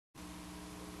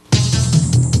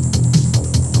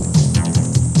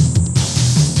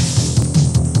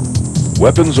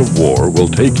Weapons of War will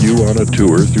take you on a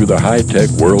tour through the high-tech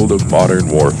world of modern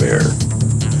warfare.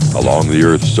 Along the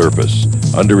Earth's surface,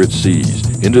 under its seas,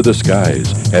 into the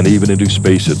skies, and even into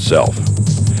space itself.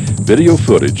 Video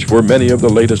footage for many of the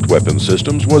latest weapon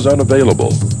systems was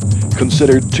unavailable,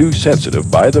 considered too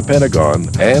sensitive by the Pentagon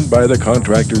and by the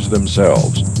contractors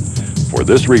themselves. For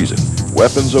this reason,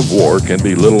 Weapons of War can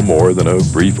be little more than a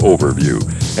brief overview,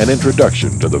 an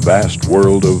introduction to the vast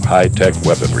world of high-tech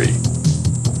weaponry.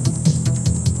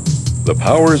 The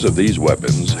powers of these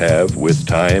weapons have, with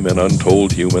time and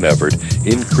untold human effort,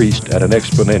 increased at an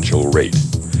exponential rate.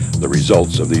 The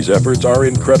results of these efforts are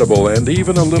incredible and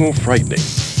even a little frightening.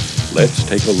 Let's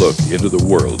take a look into the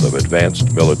world of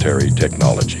advanced military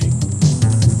technology.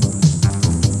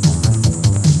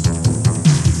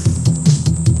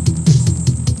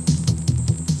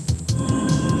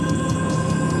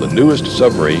 The newest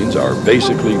submarines are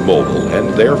basically mobile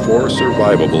and therefore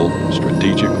survivable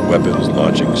strategic weapons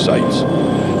launching sites.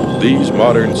 These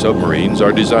modern submarines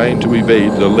are designed to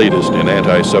evade the latest in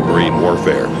anti-submarine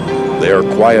warfare. They are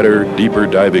quieter, deeper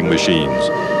diving machines.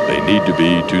 They need to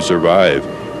be to survive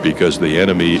because the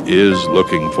enemy is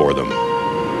looking for them.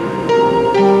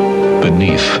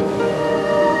 Beneath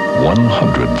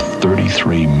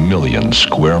 133 million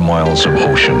square miles of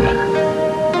ocean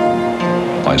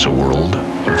lies a world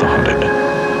of the hunted.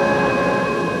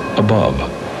 Above,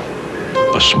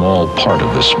 a small part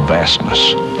of this vastness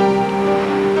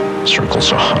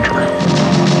circles a hunter.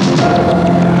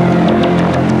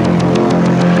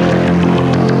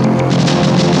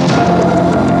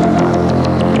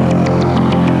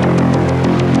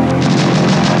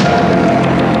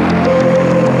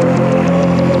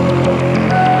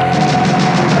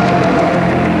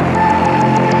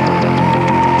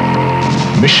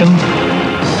 Mission: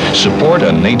 support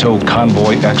a NATO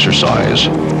convoy exercise.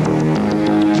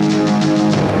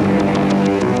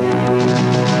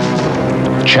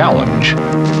 Challenge: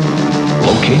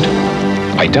 locate,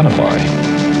 identify,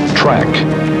 track,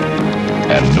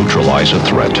 and neutralize a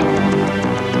threat.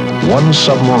 One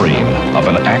submarine of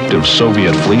an active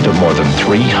Soviet fleet of more than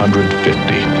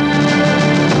 350.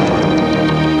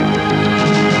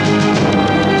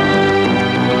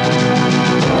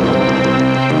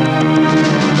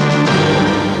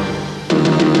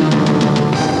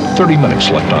 Minutes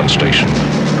left on station.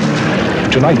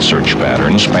 Tonight's search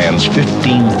pattern spans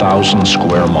 15,000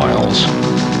 square miles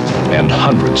and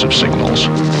hundreds of signals.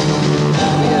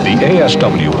 The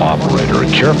ASW operator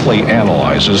carefully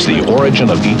analyzes the origin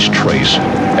of each trace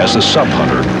as the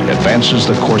sub-hunter advances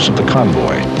the course of the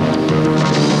convoy.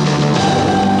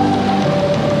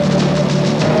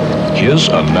 His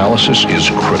analysis is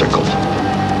critical,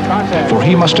 for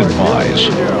he must advise: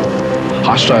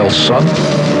 hostile sub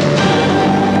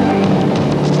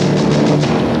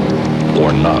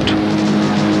or not.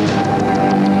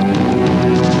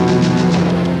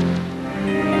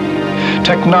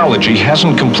 Technology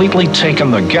hasn't completely taken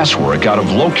the guesswork out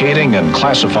of locating and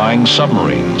classifying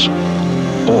submarines,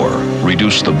 or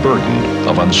reduced the burden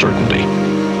of uncertainty.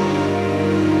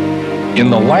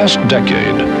 In the last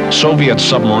decade, Soviet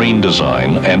submarine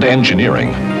design and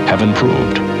engineering have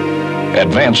improved.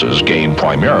 Advances gained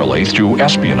primarily through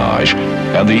espionage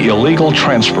and the illegal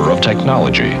transfer of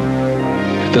technology.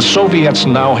 The Soviets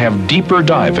now have deeper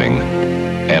diving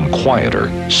and quieter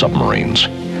submarines.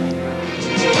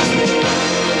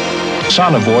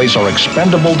 Sonobuoys are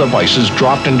expendable devices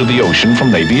dropped into the ocean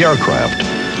from Navy aircraft.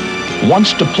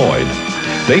 Once deployed,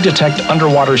 they detect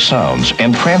underwater sounds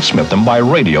and transmit them by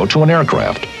radio to an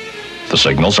aircraft. The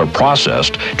signals are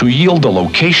processed to yield the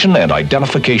location and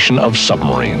identification of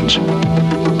submarines.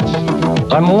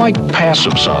 Unlike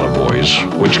passive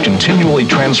sonobuoys, which continually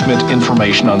transmit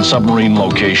information on submarine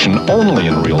location only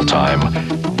in real time,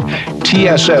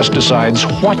 TSS decides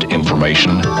what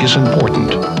information is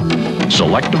important,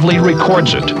 selectively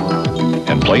records it,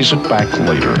 and plays it back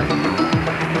later.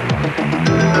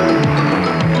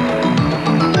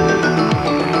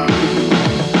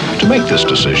 To make this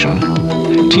decision,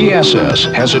 TSS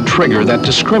has a trigger that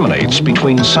discriminates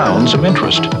between sounds of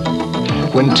interest.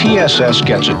 When TSS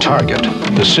gets a target,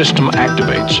 the system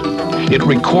activates. It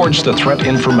records the threat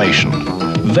information,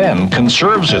 then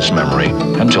conserves its memory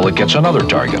until it gets another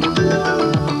target.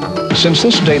 Since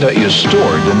this data is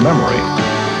stored in memory,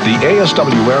 the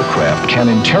ASW aircraft can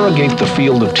interrogate the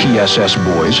field of TSS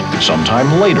buoys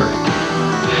sometime later.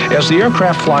 As the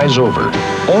aircraft flies over,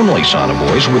 only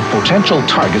sonobuoys with potential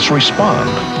targets respond.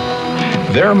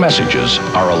 Their messages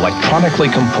are electronically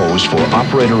composed for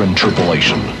operator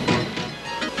interpolation.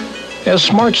 As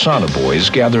smart sonobuoys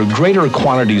gather greater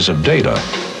quantities of data,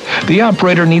 the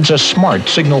operator needs a smart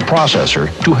signal processor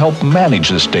to help manage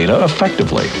this data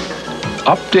effectively.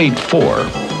 Update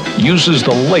 4 uses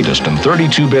the latest in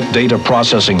 32-bit data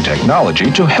processing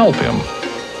technology to help him.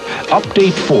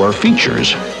 Update 4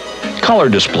 features color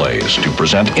displays to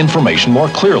present information more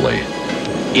clearly,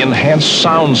 enhanced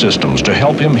sound systems to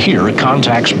help him hear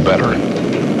contacts better,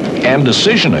 and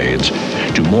decision aids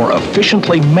to more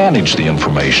efficiently manage the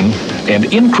information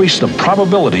and increase the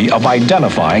probability of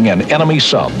identifying an enemy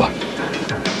sub.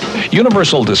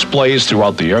 Universal displays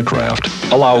throughout the aircraft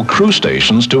allow crew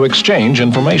stations to exchange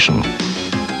information.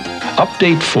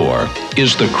 Update 4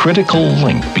 is the critical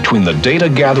link between the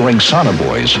data-gathering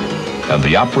sonobuoys and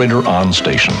the operator on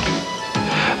station.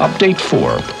 Update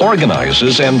 4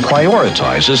 organizes and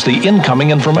prioritizes the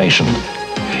incoming information.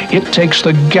 It takes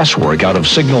the guesswork out of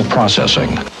signal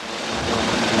processing.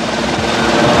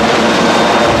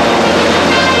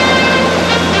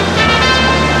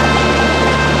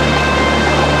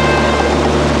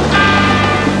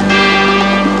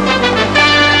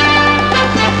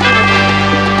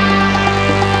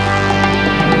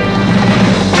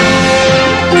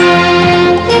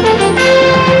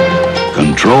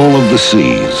 Control of the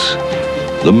seas,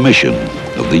 the mission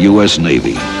of the U.S.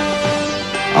 Navy.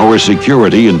 Our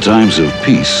security in times of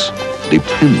peace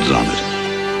depends on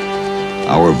it.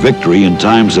 Our victory in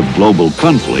times of global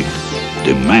conflict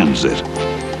demands it.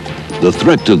 The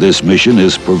threat to this mission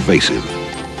is pervasive.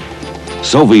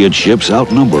 Soviet ships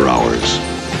outnumber ours,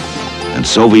 and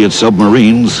Soviet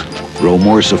submarines grow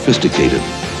more sophisticated.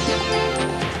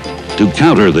 To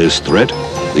counter this threat,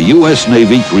 the U.S.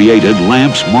 Navy created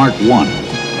LAMPS Mark I,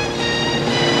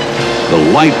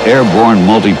 the Light Airborne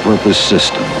Multi-Purpose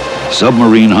System.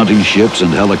 Submarine hunting ships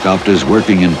and helicopters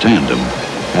working in tandem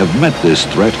have met this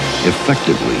threat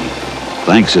effectively,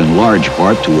 thanks in large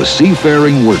part to a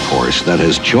seafaring workhorse that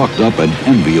has chalked up an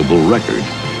enviable record.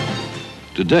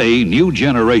 Today, new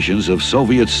generations of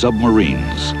Soviet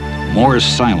submarines, more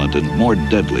silent and more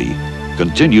deadly,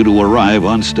 continue to arrive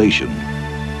on station.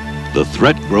 The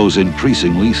threat grows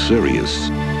increasingly serious.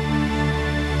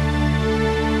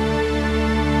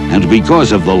 And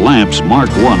because of the LAMPS Mark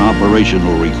I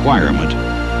operational requirement,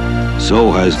 so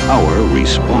has our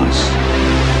response.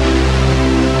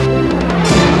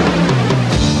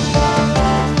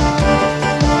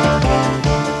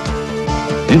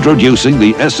 Introducing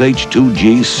the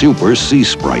SH-2G Super Sea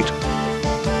Sprite,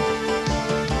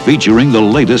 featuring the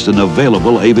latest in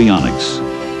available avionics.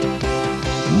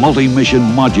 Multi-mission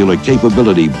modular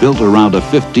capability built around a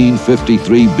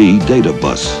 1553B data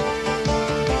bus,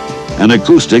 an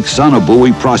acoustic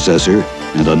sonobuoy processor,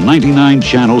 and a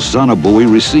 99-channel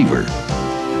sonobuoy receiver.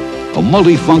 A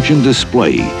multifunction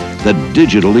display that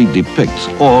digitally depicts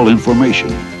all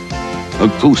information,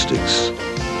 acoustics,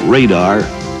 radar,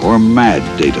 or MAD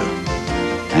data,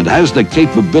 and has the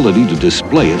capability to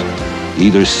display it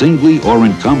either singly or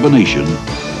in combination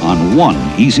on one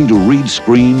easy-to-read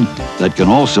screen that can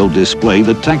also display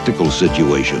the tactical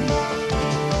situation.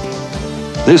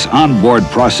 This onboard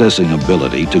processing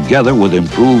ability, together with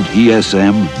improved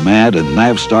ESM, MAD, and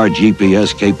Navstar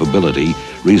GPS capability,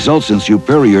 results in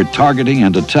superior targeting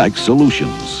and attack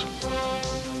solutions.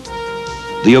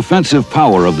 The offensive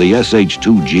power of the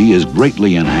SH-2G is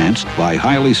greatly enhanced by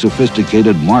highly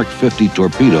sophisticated Mark 50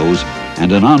 torpedoes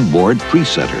and an onboard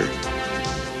presetter,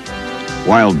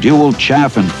 while dual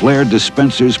chaff and flare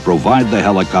dispensers provide the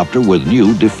helicopter with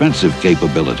new defensive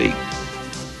capability.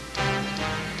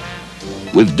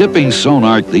 With dipping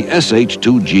sonar, the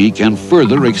SH-2G can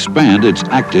further expand its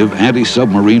active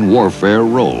anti-submarine warfare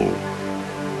role.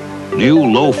 New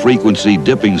low-frequency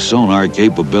dipping sonar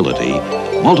capability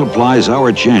multiplies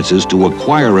our chances to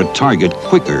acquire a target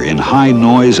quicker in high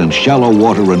noise and shallow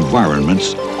water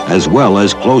environments, as well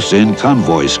as close-in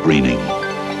convoy screening.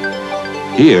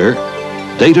 Here,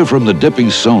 data from the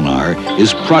dipping sonar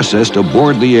is processed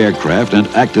aboard the aircraft and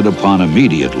acted upon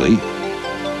immediately,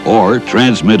 or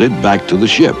transmitted back to the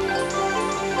ship.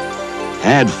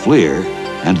 Add FLIR,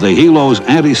 and the Helo's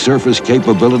anti-surface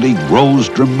capability grows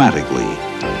dramatically,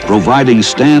 providing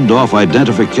standoff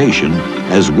identification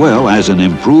as well as an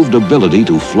improved ability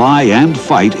to fly and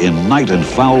fight in night and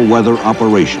foul weather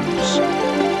operations.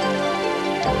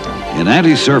 In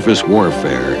anti-surface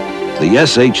warfare, the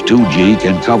SH-2G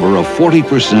can cover a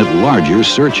 40% larger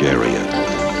search area.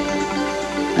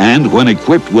 And when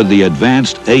equipped with the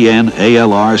advanced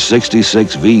AN/ALR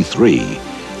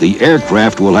 66V3, the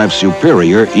aircraft will have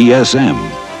superior ESM,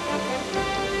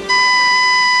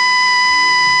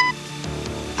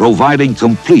 providing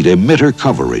complete emitter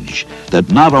coverage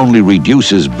that not only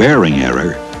reduces bearing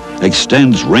error,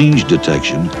 extends range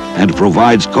detection, and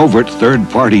provides covert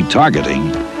third-party targeting,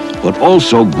 but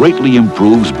also greatly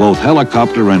improves both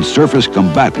helicopter and surface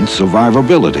combatant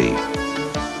survivability.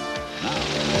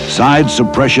 side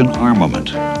suppression armament,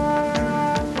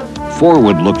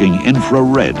 forward-looking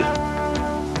infrared,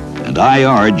 and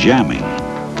IR jamming.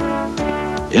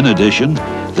 In addition,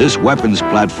 this weapons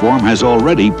platform has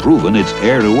already proven its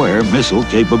air-to-air missile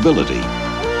capability.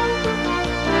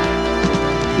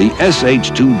 The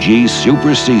SH-2G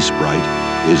Super Sea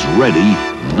Sprite is ready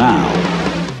now.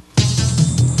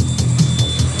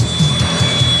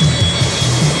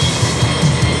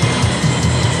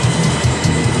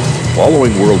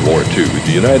 Following World War II,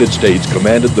 the United States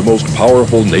commanded the most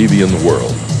powerful Navy in the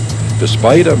world.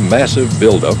 Despite a massive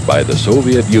buildup by the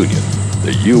Soviet Union,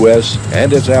 the U.S.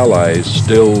 and its allies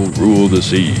still rule the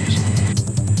seas.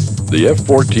 The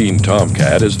F-14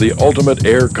 Tomcat is the ultimate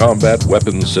air combat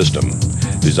weapons system.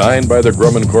 Designed by the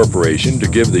Grumman Corporation to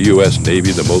give the U.S.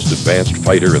 Navy the most advanced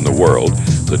fighter in the world,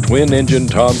 the twin-engine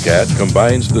Tomcat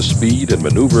combines the speed and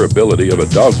maneuverability of a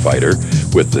dogfighter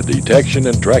with the detection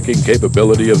and tracking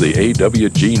capability of the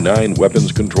AWG-9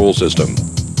 weapons control system.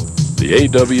 The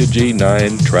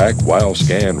AWG-9 Track While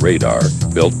Scan radar,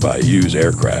 built by Hughes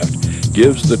Aircraft,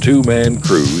 gives the two-man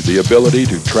crew the ability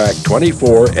to track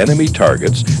 24 enemy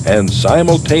targets and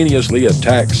simultaneously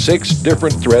attack 6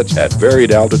 different threats at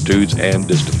varied altitudes and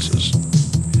distances.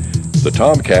 The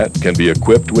Tomcat can be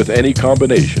equipped with any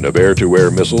combination of air-to-air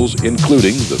missiles,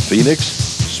 including the Phoenix,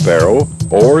 Sparrow,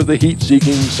 or the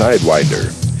heat-seeking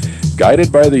Sidewinder.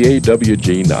 Guided by the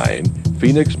AWG-9,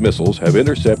 Phoenix missiles have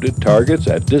intercepted targets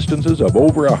at distances of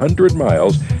over 100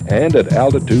 miles and at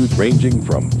altitudes ranging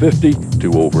from 50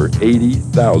 to over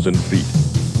 80,000 feet.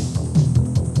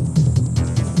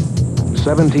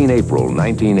 17 April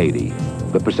 1980,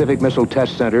 the Pacific Missile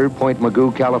Test Center, Point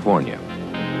Mugu, California.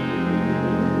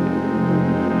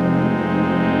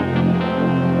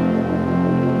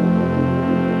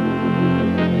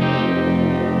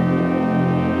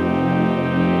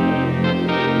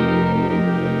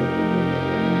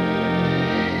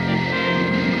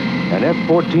 An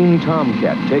F-14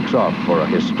 Tomcat takes off for a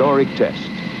historic test.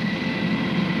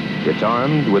 It's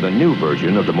armed with a new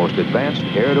version of the most advanced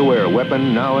air-to-air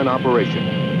weapon now in operation,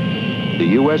 the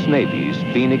U.S. Navy's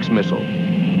Phoenix missile,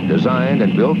 designed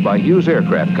and built by Hughes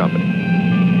Aircraft Company.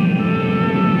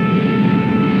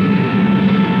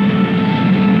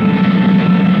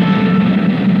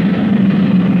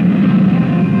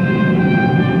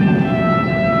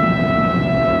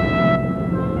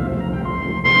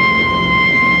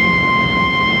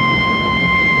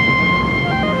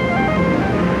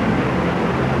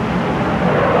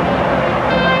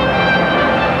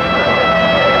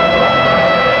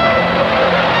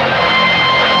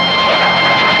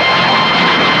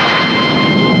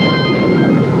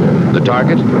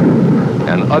 Target,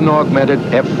 an unaugmented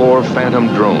F-4 Phantom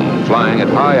drone flying at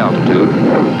high altitude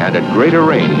and at greater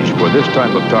range for this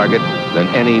type of target than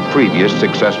any previous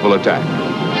successful attack.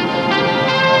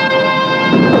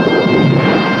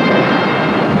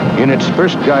 In its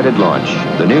first guided launch,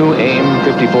 the new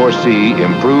AIM-54C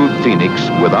improved Phoenix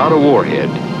without a warhead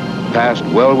passed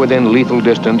well within lethal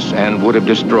distance and would have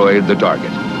destroyed the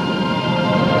target.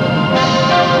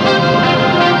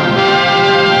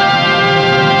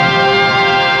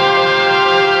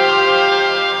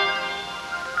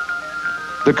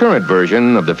 The current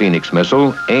version of the Phoenix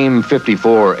missile,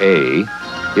 AIM-54A,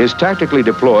 is tactically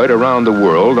deployed around the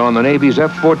world on the Navy's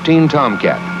F-14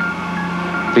 Tomcat.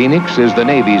 Phoenix is the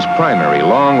Navy's primary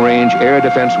long-range air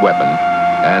defense weapon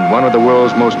and one of the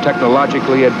world's most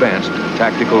technologically advanced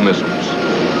tactical missiles.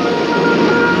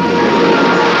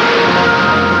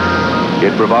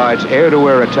 It provides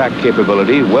air-to-air attack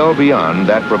capability well beyond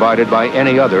that provided by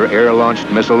any other air-launched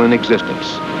missile in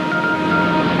existence.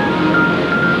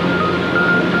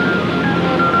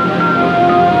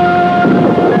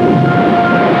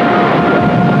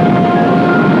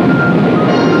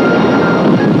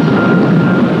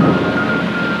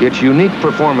 Its unique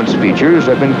performance features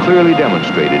have been clearly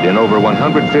demonstrated in over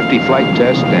 150 flight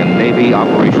tests and Navy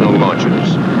operational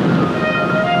launches.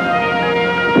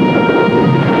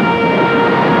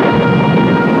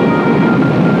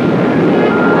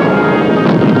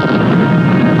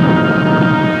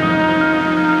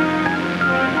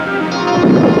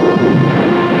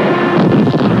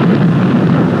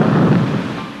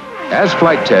 As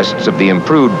flight tests of the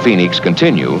improved Phoenix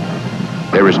continue,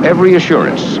 there is every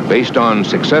assurance, based on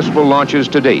successful launches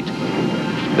to date,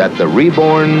 that the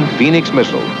reborn Phoenix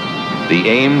missile, the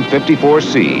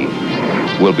AIM-54C,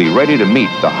 will be ready to meet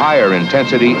the higher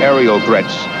intensity aerial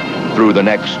threats through the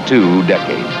next 2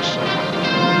 decades.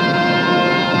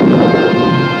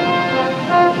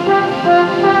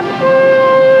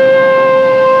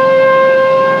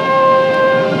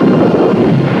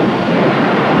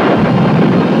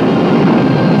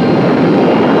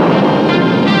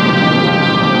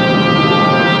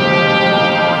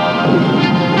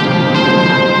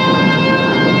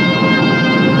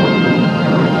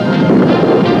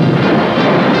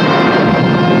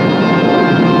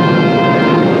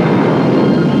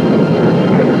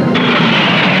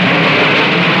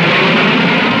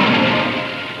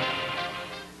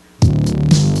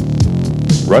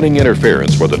 Running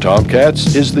interference for the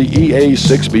Tomcats is the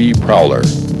EA-6B Prowler.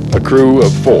 A crew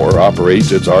of 4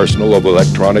 operates its arsenal of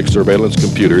electronic surveillance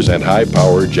computers and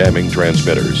high-power jamming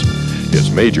transmitters.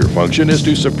 Its major function is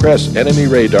to suppress enemy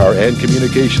radar and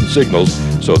communication signals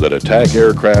so that attack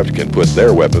aircraft can put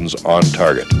their weapons on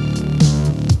target.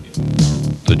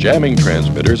 The jamming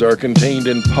transmitters are contained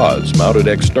in pods mounted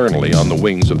externally on the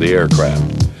wings of the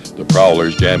aircraft. The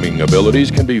Prowler's jamming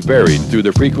abilities can be varied through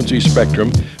the frequency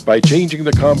spectrum by changing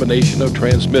the combination of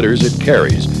transmitters it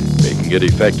carries, making it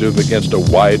effective against a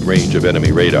wide range of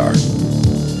enemy radar.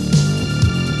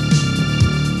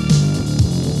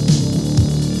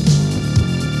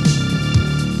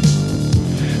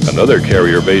 Another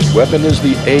carrier-based weapon is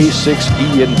the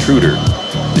A-6E Intruder.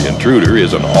 The Intruder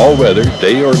is an all-weather,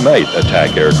 day or night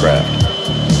attack aircraft.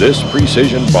 This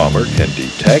precision bomber can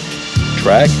detect,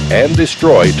 track, and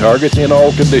destroy targets in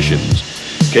all conditions.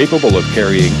 Capable of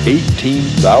carrying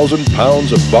 18,000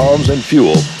 pounds of bombs and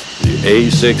fuel, the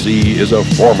A-6E is a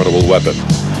formidable weapon.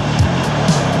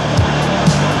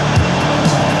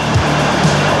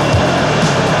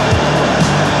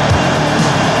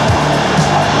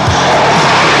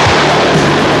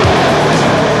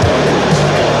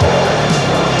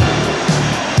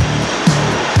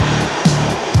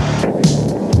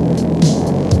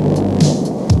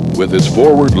 With its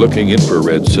forward-looking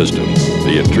infrared system,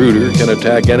 the Intruder can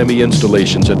attack enemy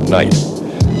installations at night.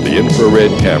 The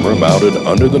infrared camera mounted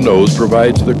under the nose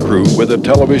provides the crew with a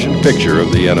television picture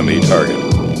of the enemy target.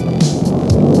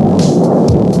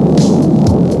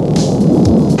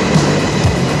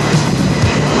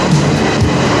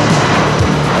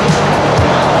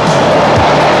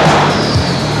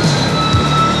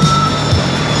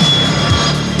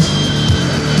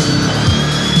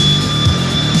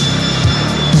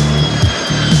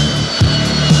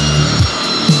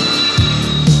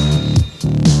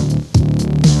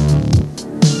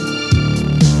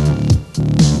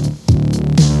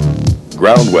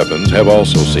 Ground weapons have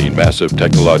also seen massive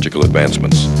technological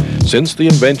advancements. Since the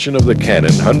invention of the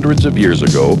cannon hundreds of years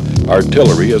ago,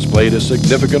 artillery has played a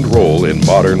significant role in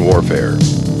modern warfare.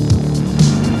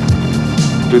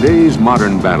 Today's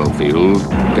modern battlefield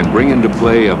can bring into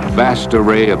play a vast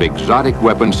array of exotic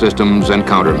weapon systems and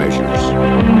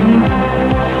countermeasures.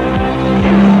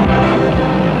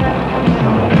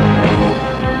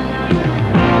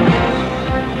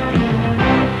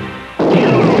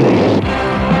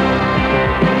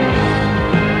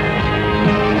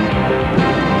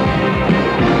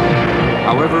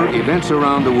 However, events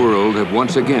around the world have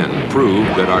once again proved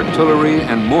that artillery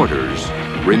and mortars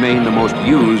remain the most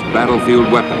used battlefield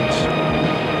weapons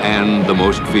and the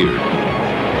most feared.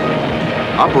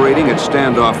 Operating at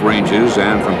standoff ranges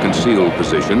and from concealed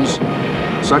positions,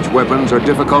 such weapons are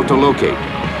difficult to locate.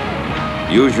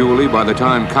 Usually, by the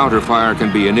time counterfire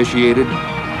can be initiated,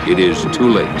 it is too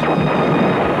late.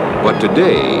 But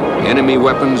today, enemy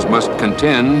weapons must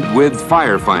contend with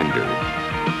Firefinder,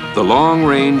 the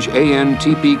long-range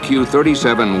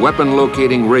AN/TPQ-37 weapon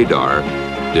locating radar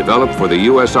developed for the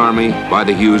U.S. Army by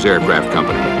the Hughes Aircraft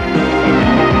Company.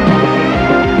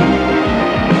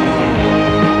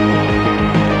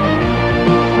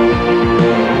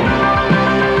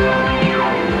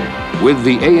 With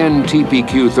the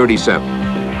AN/TPQ-37,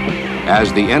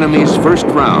 as the enemy's first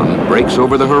round breaks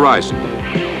over the horizon,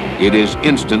 it is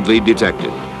instantly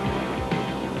detected.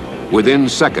 Within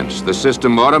seconds, the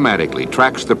system automatically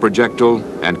tracks the projectile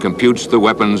and computes the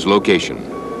weapon's location.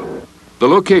 The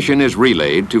location is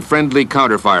relayed to friendly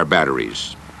counterfire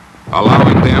batteries,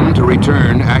 allowing them to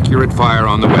return accurate fire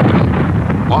on the weapon,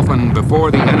 often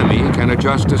before the enemy can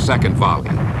adjust a second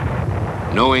volley.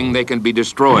 Knowing they can be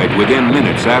destroyed within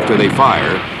minutes after they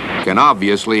fire can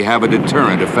obviously have a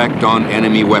deterrent effect on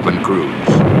enemy weapon crews.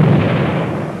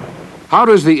 How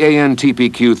does the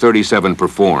AN/TPQ-37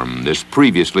 perform this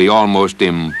previously almost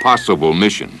impossible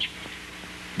mission?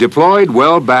 Deployed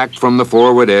well back from the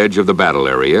forward edge of the battle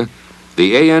area,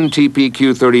 the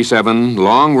AN/TPQ-37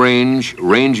 long-range,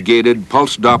 range-gated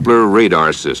pulse Doppler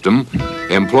radar system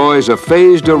employs a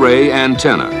phased array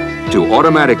antenna to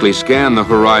automatically scan the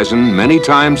horizon many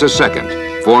times a second,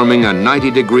 forming a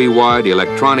 90-degree wide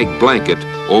electronic blanket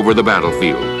over the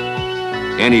battlefield.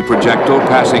 Any projectile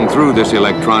passing through this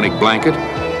electronic blanket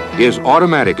is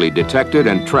automatically detected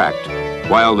and tracked,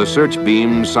 while the search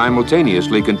beams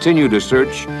simultaneously continue to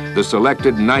search the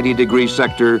selected 90-degree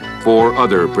sector for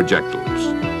other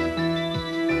projectiles.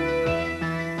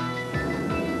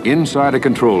 Inside a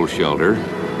control shelter,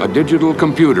 a digital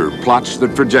computer plots the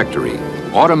trajectory,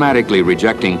 automatically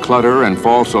rejecting clutter and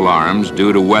false alarms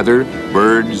due to weather,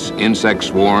 birds, insect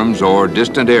swarms, or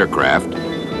distant aircraft,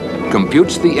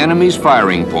 computes the enemy's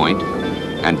firing point,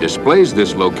 and displays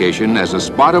this location as a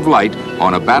spot of light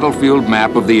on a battlefield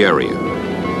map of the area.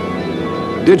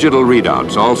 Digital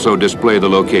readouts also display the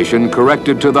location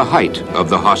corrected to the height of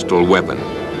the hostile weapon.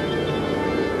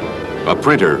 A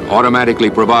printer automatically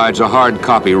provides a hard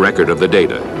copy record of the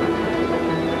data.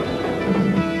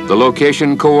 The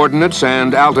location coordinates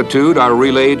and altitude are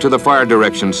relayed to the Fire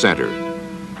Direction Center,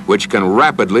 which can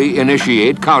rapidly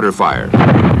initiate counterfire.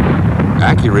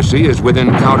 Accuracy is within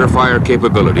counterfire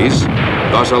capabilities,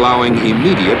 thus allowing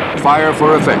immediate fire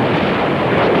for effect.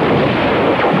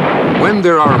 When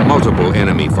there are multiple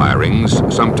enemy firings,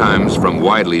 sometimes from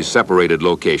widely separated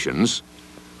locations,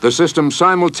 the system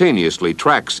simultaneously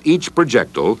tracks each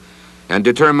projectile and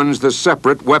determines the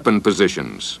separate weapon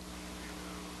positions.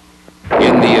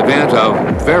 In the event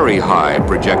of very high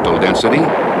projectile density,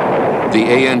 the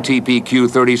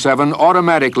ANTP-Q-37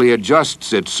 automatically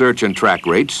adjusts its search and track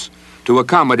rates to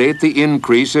accommodate the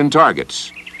increase in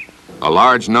targets. A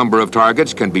large number of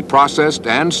targets can be processed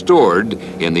and stored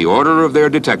in the order of their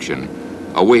detection,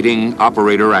 awaiting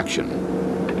operator action.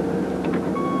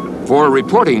 For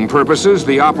reporting purposes,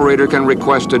 the operator can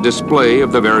request a display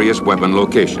of the various weapon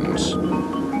locations.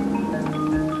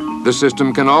 The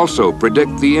system can also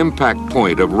predict the impact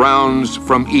point of rounds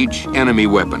from each enemy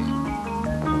weapon.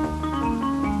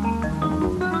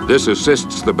 This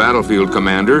assists the battlefield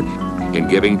commander in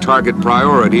giving target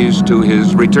priorities to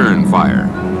his return fire.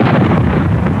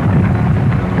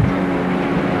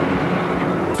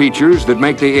 Features that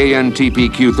make the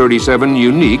ANTP-Q-37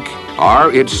 unique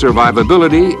are its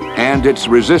survivability and its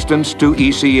resistance to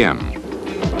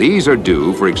ECM. These are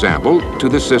due, for example, to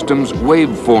the system's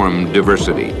waveform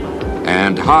diversity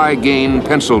and high-gain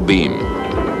pencil beam,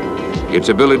 its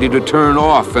ability to turn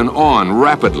off and on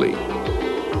rapidly,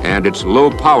 and its low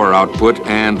power output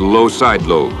and low side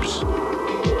lobes.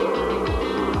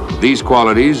 These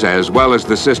qualities, as well as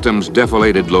the system's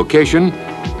defilated location,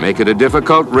 make it a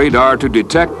difficult radar to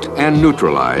detect and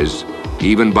neutralize,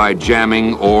 even by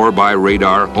jamming or by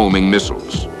radar homing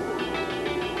missiles.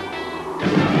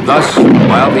 Thus,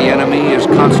 while the enemy is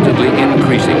constantly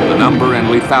increasing the number and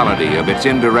lethality of its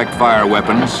indirect fire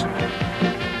weapons,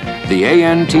 the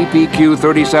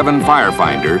ANTP-Q-37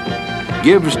 Firefinder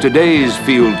gives today's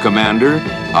field commander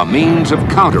a means of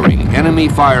countering enemy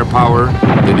firepower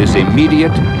that is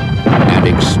immediate and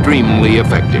extremely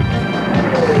effective.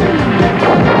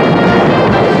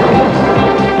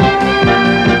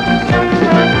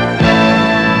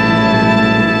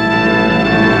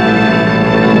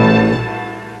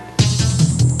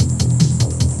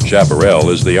 Chaparral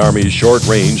is the Army's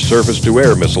short-range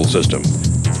surface-to-air missile system.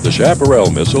 The Chaparral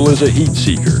missile is a heat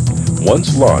seeker.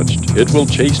 Once launched, it will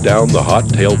chase down the hot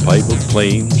tailpipe of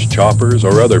planes, choppers,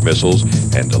 or other missiles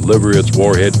and deliver its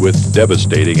warhead with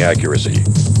devastating accuracy.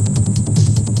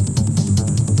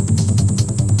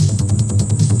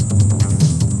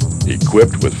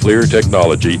 Equipped with FLIR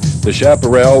technology, the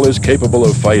Chaparral is capable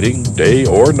of fighting day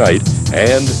or night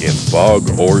and in fog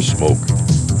or smoke.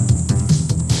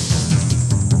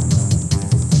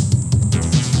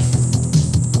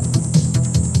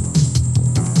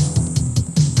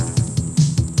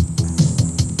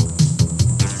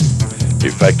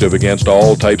 Effective against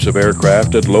all types of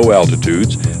aircraft at low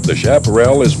altitudes, the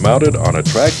Chaparral is mounted on a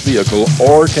tracked vehicle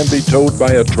or can be towed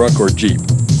by a truck or jeep.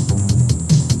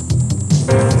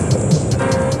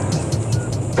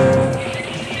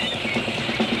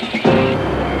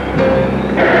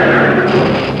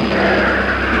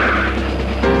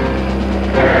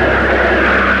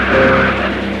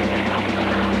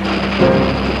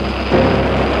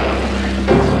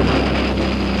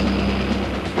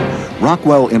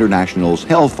 Rockwell International's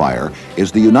Hellfire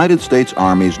is the United States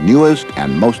Army's newest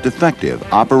and most effective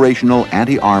operational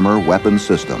anti-armor weapon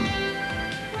system.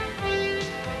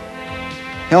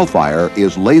 Hellfire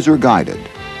is laser-guided.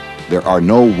 There are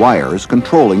no wires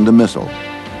controlling the missile.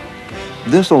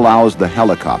 This allows the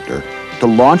helicopter to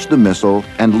launch the missile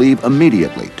and leave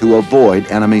immediately to avoid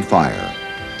enemy fire.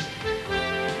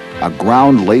 A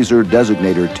ground laser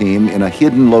designator team in a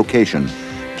hidden location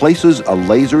places a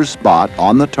laser spot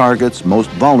on the target's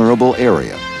most vulnerable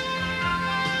area.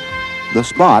 The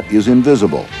spot is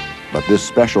invisible, but this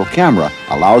special camera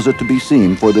allows it to be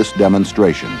seen for this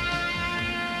demonstration.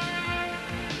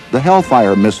 The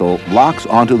Hellfire missile locks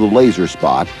onto the laser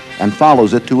spot and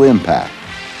follows it to impact.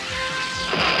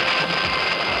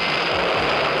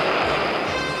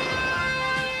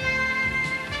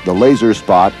 The laser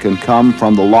spot can come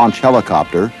from the launch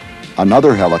helicopter,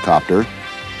 another helicopter,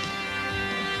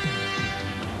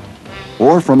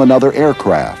 or from another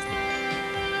aircraft.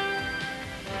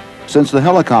 Since the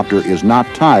helicopter is not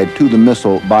tied to the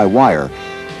missile by wire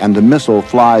and the missile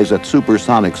flies at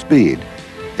supersonic speed,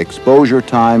 exposure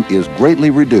time is greatly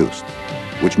reduced,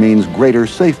 which means greater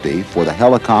safety for the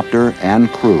helicopter and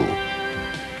crew.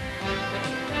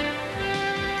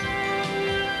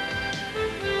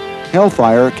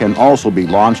 Hellfire can also be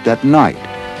launched at night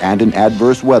and in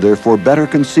adverse weather for better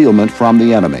concealment from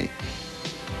the enemy.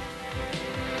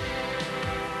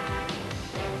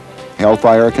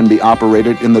 Hellfire can be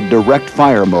operated in the direct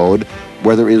fire mode,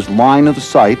 where there is line of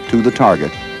sight to the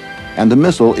target, and the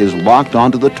missile is locked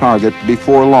onto the target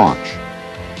before launch.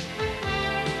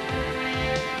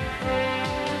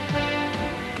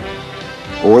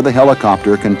 Or the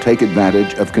helicopter can take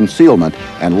advantage of concealment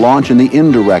and launch in the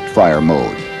indirect fire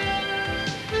mode.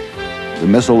 The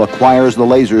missile acquires the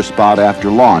laser spot after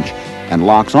launch and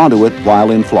locks onto it while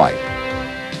in flight.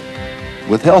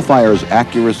 With Hellfire's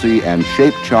accuracy and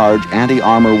shape-charge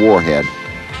anti-armor warhead,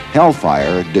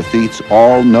 Hellfire defeats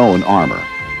all known armor.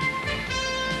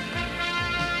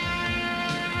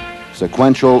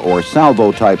 Sequential or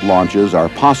salvo-type launches are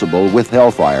possible with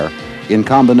Hellfire in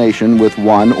combination with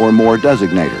one or more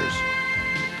designators.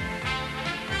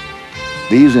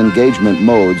 These engagement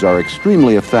modes are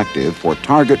extremely effective for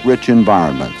target-rich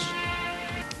environments.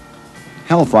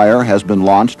 Hellfire has been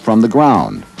launched from the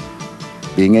ground.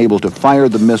 Being able to fire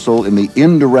the missile in the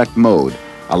indirect mode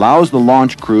allows the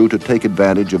launch crew to take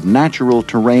advantage of natural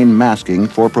terrain masking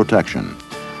for protection.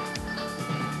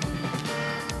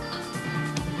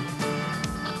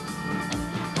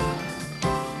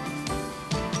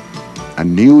 A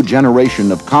new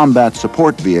generation of combat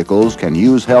support vehicles can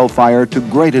use Hellfire to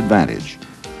great advantage.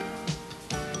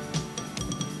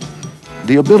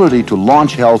 The ability to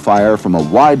launch Hellfire from a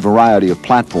wide variety of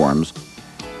platforms,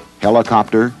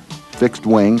 helicopter, fixed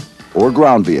wing, or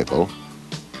ground vehicle,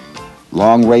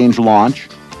 long-range launch,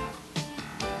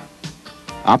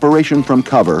 operation from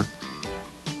cover,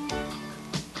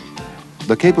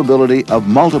 the capability of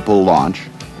multiple launch,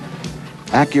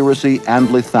 accuracy and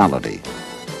lethality.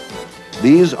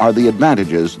 These are the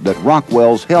advantages that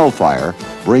Rockwell's Hellfire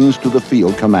brings to the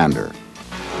field commander.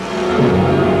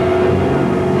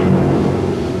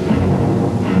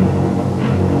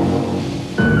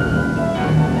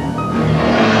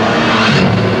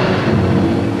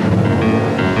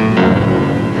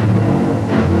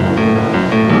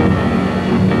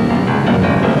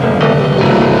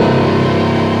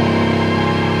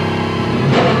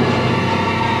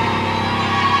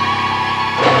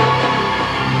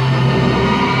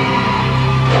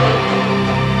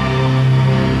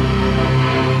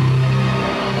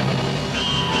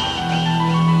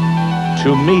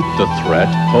 To meet the threat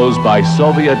posed by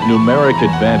Soviet numeric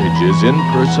advantages in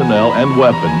personnel and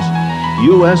weapons,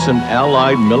 U.S. and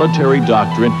Allied military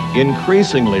doctrine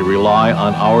increasingly rely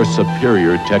on our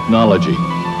superior technology.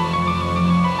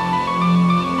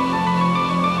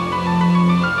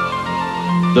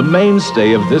 The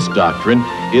mainstay of this doctrine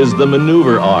is the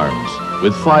maneuver arms,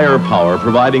 with firepower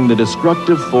providing the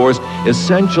destructive force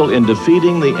essential in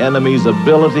defeating the enemy's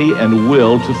ability and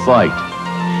will to fight.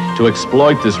 To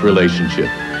exploit this relationship,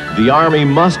 the Army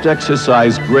must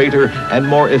exercise greater and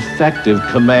more effective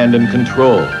command and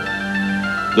control.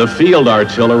 The field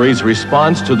artillery's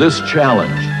response to this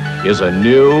challenge is a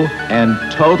new and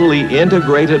totally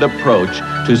integrated approach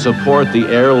to support the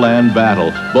air-land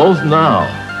battle, both now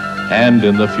and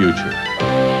in the future.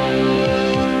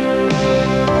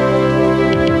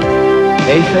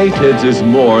 AFATIDS is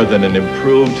more than an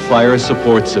improved fire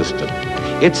support system.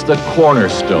 It's the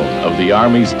cornerstone of the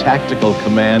Army's tactical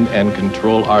command and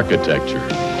control architecture.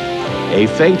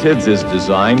 AFATIDS is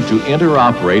designed to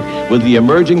interoperate with the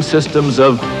emerging systems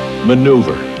of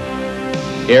maneuver,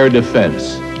 air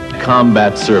defense,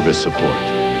 combat service support,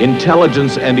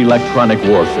 intelligence and electronic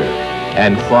warfare,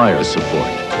 and fire support.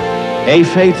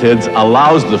 AFATIDS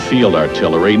allows the field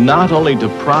artillery not only to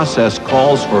process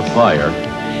calls for fire,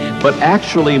 but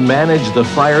actually manage the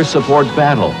fire support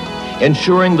battle,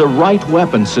 ensuring the right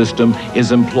weapon system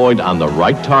is employed on the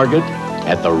right target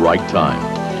at the right time,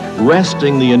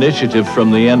 wresting the initiative from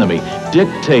the enemy,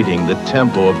 dictating the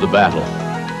tempo of the battle.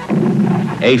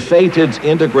 AFATIDS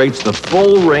integrates the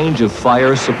full range of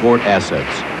fire support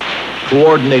assets.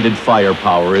 Coordinated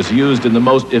firepower is used in the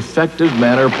most effective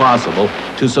manner possible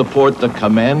to support the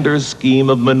commander's scheme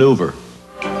of maneuver.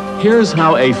 Here's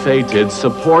how AFATIDS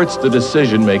supports the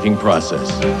decision-making process.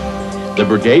 The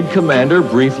brigade commander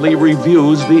briefly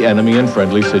reviews the enemy and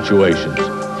friendly situations.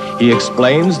 He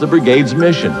explains the brigade's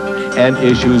mission and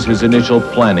issues his initial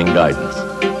planning guidance.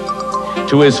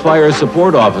 To his fire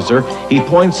support officer, he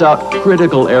points out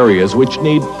critical areas which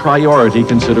need priority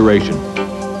consideration.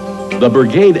 The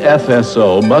brigade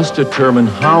FSO must determine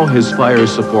how his fire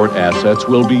support assets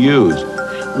will be used,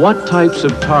 what types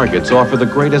of targets offer the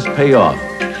greatest payoff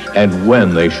and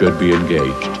when they should be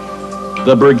engaged.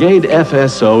 The brigade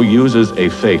FSO uses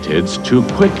AFATIDS to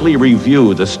quickly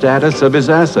review the status of his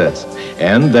assets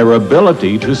and their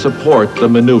ability to support the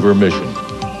maneuver mission.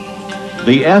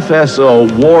 The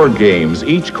FSO war games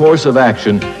each course of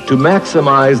action to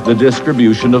maximize the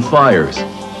distribution of fires.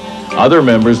 Other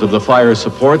members of the Fire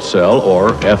Support Cell, or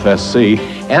FSC,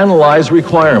 analyze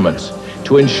requirements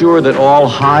to ensure that all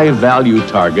high-value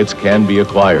targets can be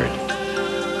acquired.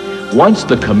 Once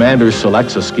the commander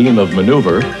selects a scheme of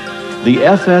maneuver, the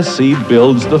FSC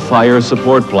builds the fire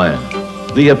support plan.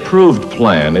 The approved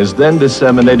plan is then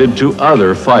disseminated to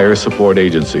other fire support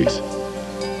agencies.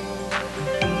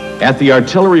 At the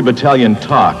Artillery Battalion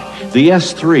TOC, the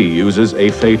S3 uses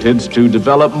AFATIDS to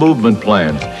develop movement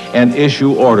plans and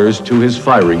issue orders to his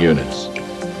firing units.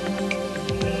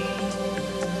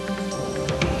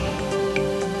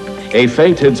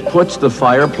 AFATIDS puts the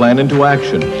fire plan into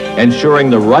action, ensuring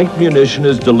the right munition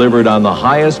is delivered on the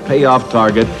highest payoff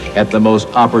target at the most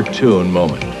opportune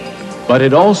moment. But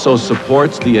it also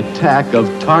supports the attack of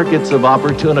targets of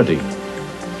opportunity.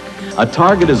 A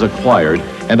target is acquired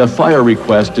and a fire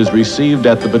request is received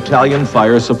at the Battalion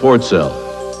Fire Support Cell.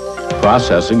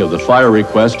 Processing of the fire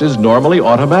request is normally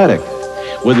automatic,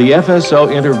 with the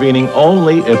FSO intervening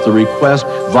only if the request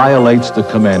violates the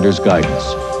commander's guidance.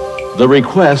 The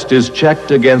request is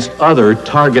checked against other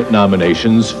target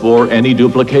nominations for any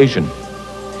duplication.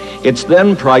 It's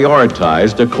then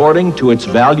prioritized according to its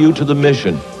value to the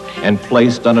mission and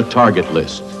placed on a target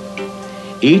list.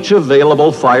 Each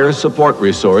available fire support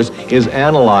resource is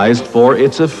analyzed for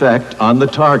its effect on the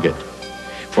target.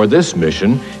 For this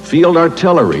mission, field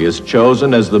artillery is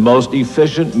chosen as the most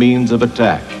efficient means of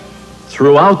attack.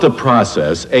 Throughout the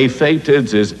process,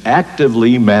 AFATIDS is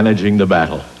actively managing the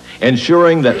battle,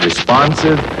 ensuring that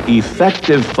responsive,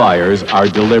 effective fires are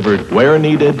delivered where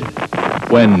needed,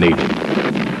 when needed.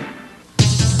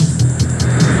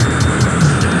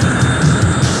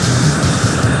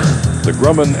 The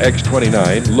Grumman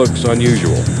X-29 looks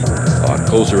unusual. On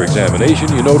closer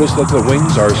examination, you notice that the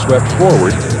wings are swept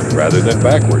forward rather than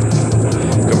backward.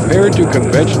 Compared to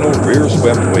conventional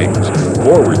rear-swept wings,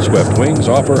 forward-swept wings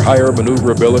offer higher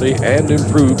maneuverability and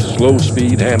improved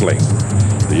slow-speed handling.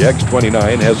 The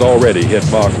X-29 has already hit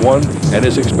Mach 1 and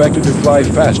is expected to fly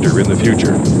faster in the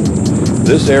future.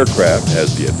 This aircraft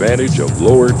has the advantage of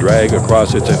lower drag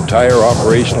across its entire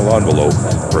operational envelope,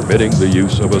 permitting the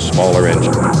use of a smaller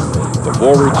engine. The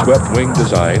forward-swept wing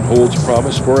design holds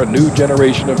promise for a new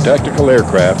generation of tactical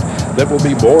aircraft that will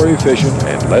be more efficient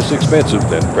and less expensive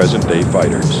than present-day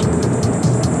fighters.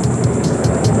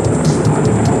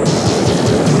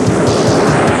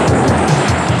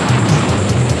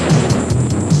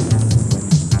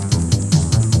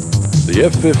 The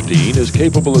F-15 is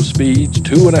capable of speeds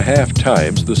 2.5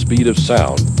 times the speed of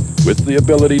sound, with the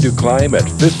ability to climb at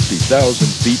 50,000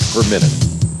 feet per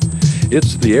minute.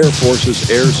 It's the Air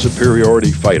Force's air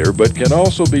superiority fighter, but can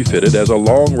also be fitted as a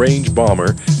long-range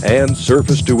bomber and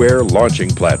surface-to-air launching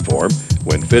platform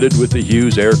when fitted with the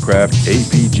Hughes Aircraft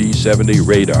APG-70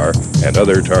 radar and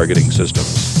other targeting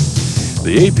systems.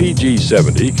 The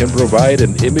APG-70 can provide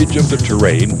an image of the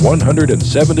terrain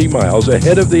 170 miles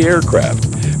ahead of the aircraft,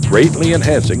 greatly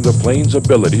enhancing the plane's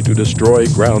ability to destroy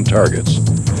ground targets.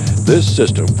 This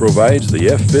system provides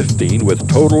the F-15 with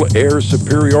total air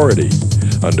superiority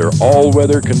under all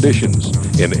weather conditions,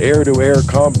 in air-to-air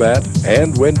combat,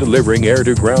 and when delivering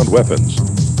air-to-ground weapons.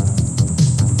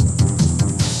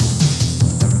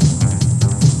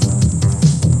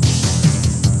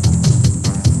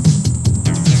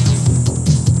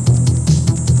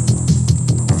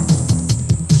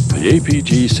 The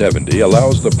APG-70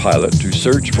 allows the pilot to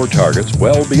search for targets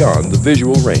well beyond the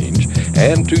visual range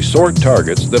and to sort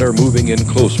targets that are moving in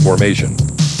close formation.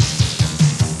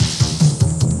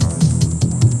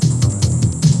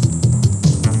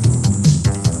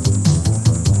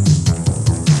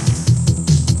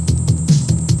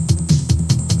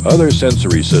 Other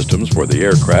sensory systems for the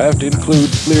aircraft include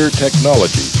FLIR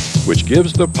technology, which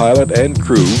gives the pilot and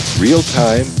crew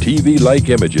real-time TV-like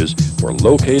images for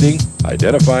locating,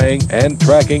 identifying, and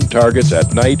tracking targets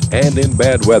at night and in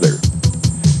bad weather.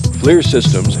 FLIR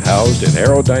systems housed in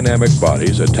aerodynamic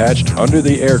bodies attached under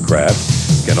the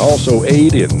aircraft can also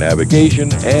aid in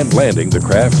navigation and landing the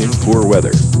craft in poor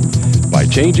weather. By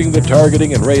changing the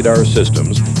targeting and radar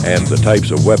systems and the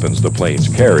types of weapons the planes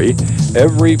carry,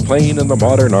 every plane in the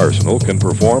modern arsenal can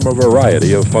perform a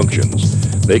variety of functions.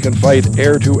 They can fight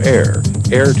air-to-air,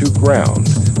 air-to-ground,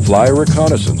 fly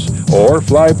reconnaissance, or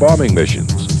fly bombing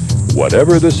missions.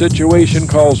 Whatever the situation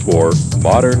calls for,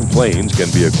 modern planes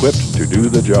can be equipped to do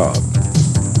the job.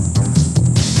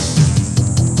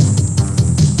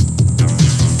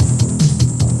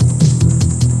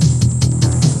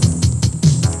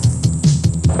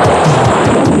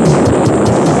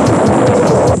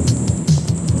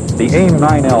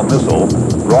 AIM-9L missile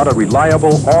brought a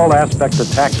reliable all-aspect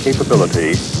attack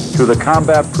capability to the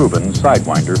combat-proven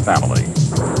Sidewinder family.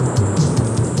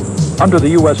 Under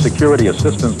the U.S. Security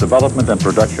Assistance Development and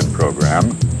Production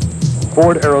Program,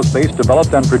 Ford Aerospace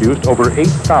developed and produced over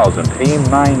 8,000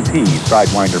 AIM-9P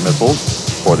Sidewinder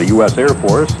missiles for the U.S. Air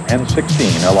Force and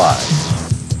 16 allies.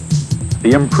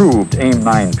 The improved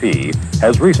AIM-9P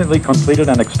has recently completed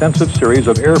an extensive series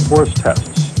of Air Force tests,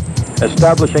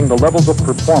 establishing the levels of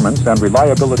performance and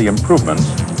reliability improvements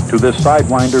to this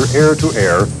Sidewinder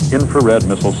air-to-air infrared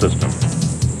missile system.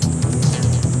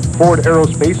 Ford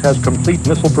Aerospace has complete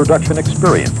missile production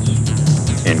experience,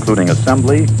 including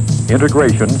assembly,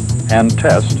 integration, and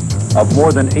test of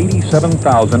more than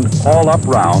 87,000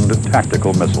 all-up-round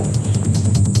tactical missiles.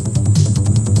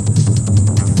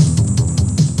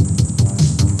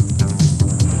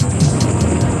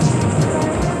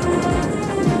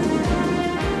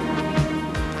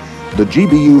 The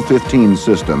GBU-15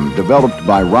 system, developed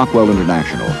by Rockwell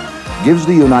International, gives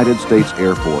the United States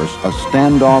Air Force a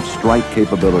standoff strike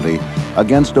capability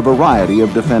against a variety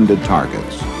of defended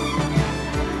targets.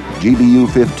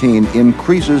 GBU-15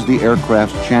 increases the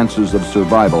aircraft's chances of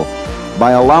survival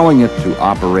by allowing it to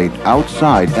operate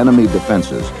outside enemy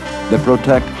defenses that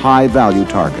protect high-value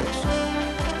targets.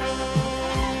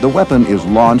 The weapon is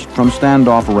launched from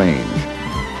standoff range,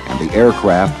 and the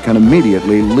aircraft can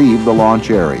immediately leave the launch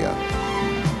area.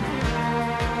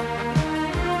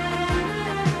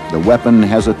 The weapon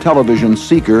has a television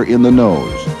seeker in the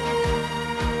nose.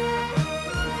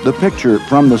 The picture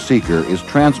from the seeker is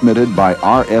transmitted by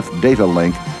RF data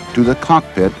link to the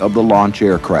cockpit of the launch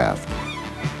aircraft.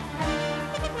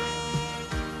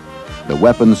 The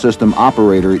weapon system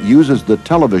operator uses the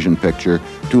television picture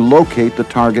to locate the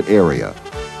target area.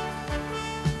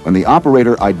 When the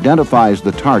operator identifies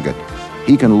the target,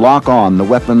 he can lock on the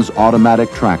weapon's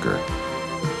automatic tracker.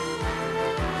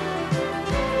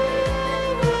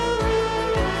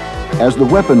 As the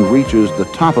weapon reaches the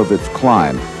top of its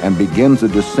climb and begins a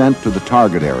descent to the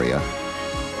target area,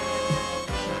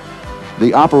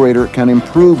 the operator can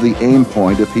improve the aim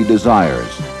point if he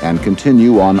desires and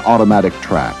continue on automatic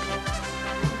track.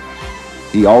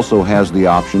 He also has the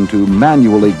option to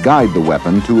manually guide the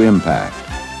weapon to impact.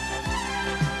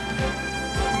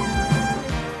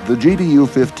 The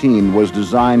GBU-15 was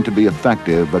designed to be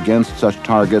effective against such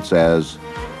targets as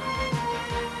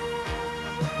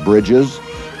bridges,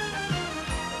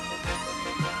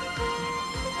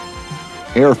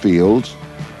 airfields,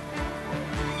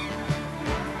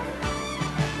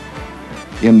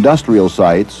 industrial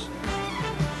sites,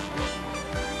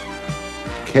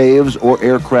 caves or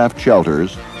aircraft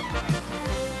shelters,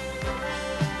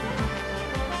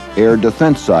 air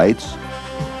defense sites,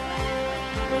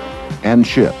 and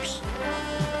ships.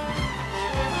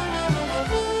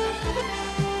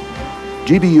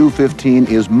 GBU-15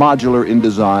 is modular in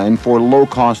design for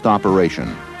low-cost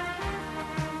operation.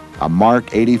 A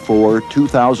Mark 84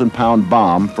 2,000-pound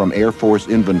bomb from Air Force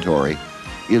inventory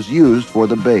is used for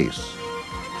the base.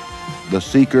 The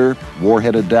seeker,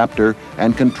 warhead adapter,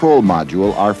 and control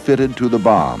module are fitted to the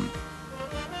bomb.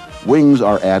 Wings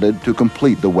are added to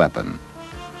complete the weapon.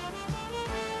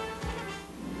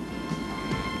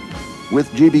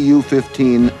 With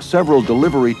GBU-15, several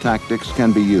delivery tactics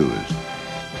can be used.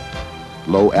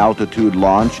 Low-altitude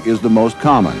launch is the most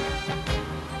common.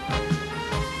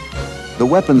 The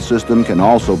weapon system can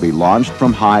also be launched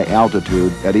from high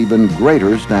altitude at even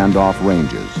greater standoff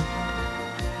ranges.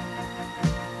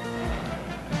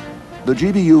 The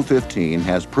GBU-15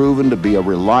 has proven to be a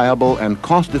reliable and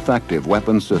cost-effective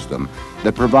weapon system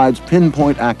that provides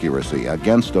pinpoint accuracy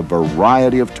against a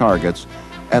variety of targets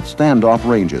at standoff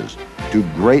ranges to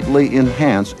greatly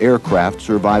enhance aircraft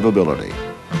survivability.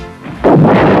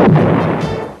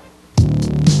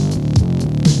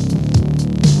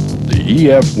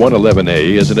 The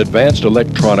EF-111A is an advanced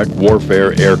electronic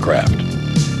warfare aircraft.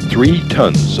 3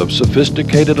 tons of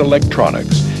sophisticated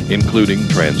electronics, including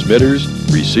transmitters,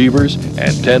 receivers,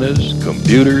 antennas,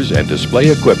 computers, and display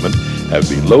equipment, have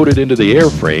been loaded into the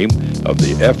airframe of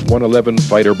the F-111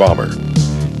 fighter bomber.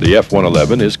 The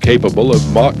F-111 is capable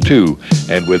of Mach 2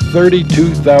 and with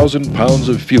 32,000 pounds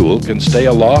of fuel can stay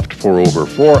aloft for over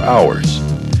 4 hours.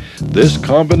 This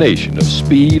combination of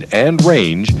speed and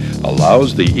range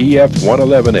allows the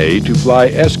EF-111A to fly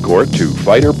escort to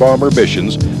fighter-bomber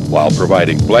missions while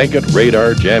providing blanket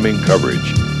radar jamming coverage.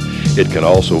 It can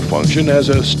also function as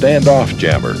a standoff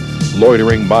jammer,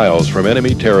 loitering miles from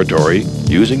enemy territory,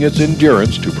 using its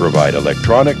endurance to provide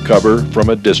electronic cover from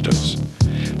a distance.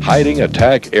 Hiding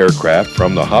attack aircraft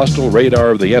from the hostile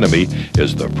radar of the enemy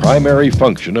is the primary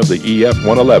function of the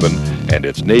EF-111 and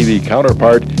its Navy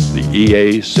counterpart, the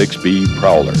EA-6B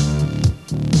Prowler.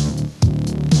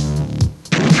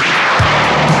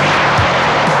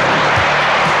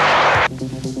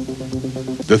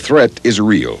 The threat is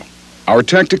real. Our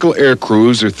tactical air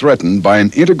crews are threatened by an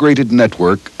integrated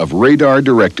network of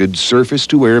radar-directed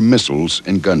surface-to-air missiles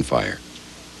and gunfire.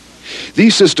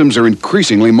 These systems are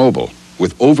increasingly mobile,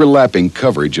 with overlapping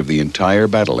coverage of the entire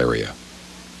battle area.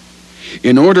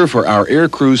 In order for our air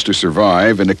crews to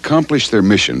survive and accomplish their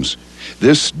missions,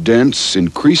 this dense,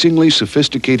 increasingly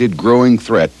sophisticated growing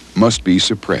threat must be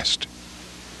suppressed.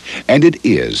 And it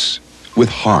is, with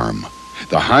HARM,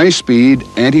 the high-speed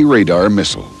anti-radar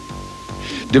missile.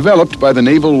 Developed by the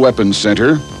Naval Weapons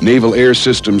Center, Naval Air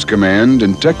Systems Command,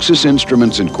 and Texas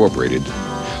Instruments Incorporated,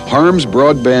 HARM's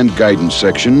broadband guidance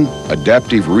section,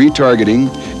 adaptive retargeting,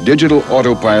 digital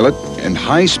autopilot, and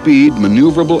high-speed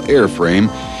maneuverable airframe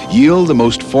yield the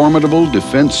most formidable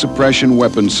defense suppression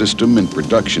weapon system in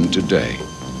production today.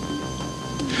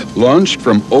 Launched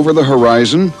from over the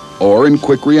horizon or in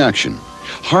quick reaction,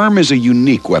 HARM is a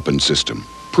unique weapon system,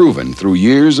 proven through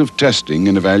years of testing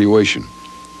and evaluation.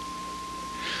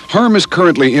 HARM is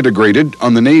currently integrated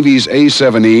on the Navy's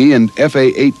A-7E and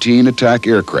FA-18 attack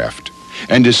aircraft,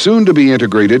 and is soon to be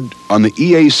integrated on the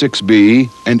EA-6B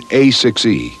and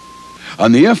A-6E.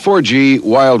 On the F-4G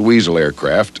Wild Weasel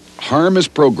aircraft, HARM is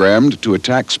programmed to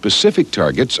attack specific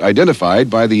targets identified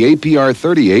by the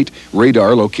APR-38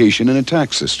 radar location and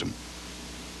attack system.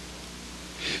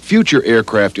 Future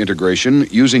aircraft integration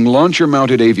using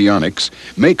launcher-mounted avionics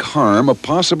make HARM a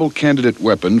possible candidate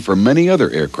weapon for many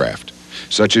other aircraft,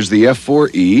 such as the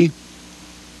F-4E,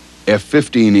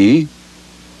 F-15E,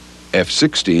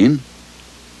 F-16,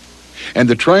 and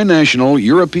the trinational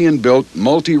European-built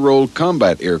multi-role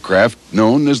combat aircraft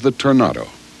known as the Tornado.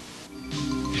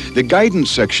 The guidance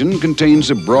section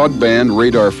contains a broadband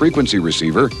radar frequency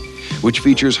receiver, which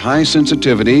features high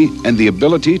sensitivity and the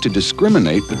ability to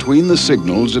discriminate between the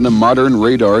signals in a modern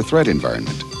radar threat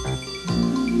environment.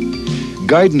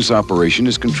 Guidance operation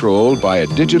is controlled by a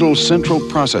digital central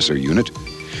processor unit,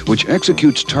 which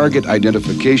executes target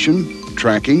identification,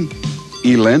 tracking,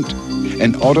 ELINT,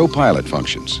 and autopilot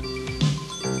functions.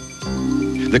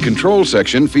 The control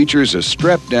section features a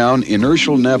strapped-down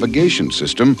inertial navigation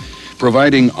system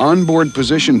providing onboard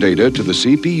position data to the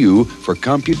CPU for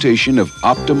computation of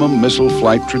optimum missile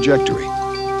flight trajectory.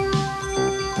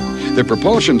 The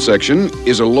propulsion section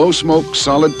is a low-smoke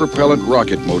solid propellant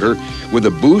rocket motor with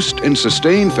a boost and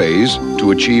sustain phase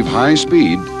to achieve high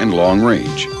speed and long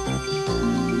range.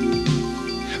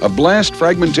 A blast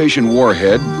fragmentation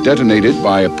warhead detonated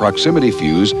by a proximity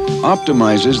fuse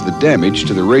optimizes the damage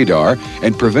to the radar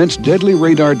and prevents deadly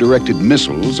radar-directed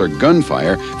missiles or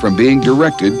gunfire from being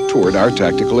directed toward our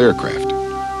tactical aircraft.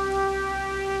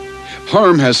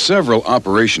 HARM has several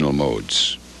operational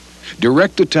modes.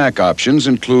 Direct attack options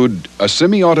include a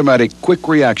semi-automatic quick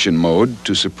reaction mode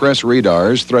to suppress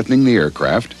radars threatening the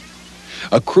aircraft,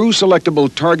 a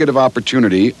crew-selectable target of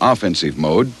opportunity offensive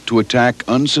mode to attack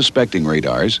unsuspecting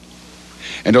radars,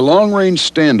 and a long-range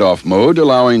standoff mode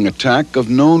allowing attack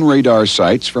of known radar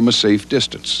sites from a safe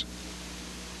distance.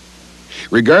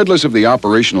 Regardless of the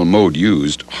operational mode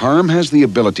used, HARM has the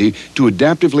ability to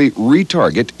adaptively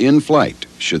retarget in flight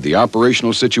should the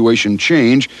operational situation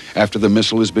change after the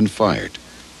missile has been fired.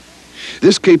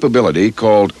 This capability,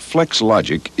 called Flex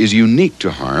Logic, is unique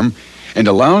to HARM and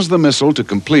allows the missile to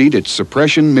complete its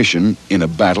suppression mission in a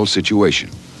battle situation.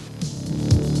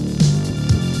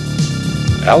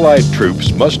 Allied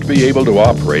troops must be able to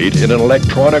operate in an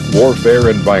electronic warfare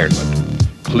environment.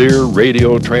 Clear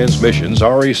radio transmissions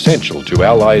are essential to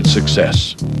Allied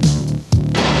success.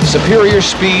 Superior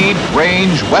speed,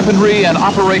 range, weaponry, and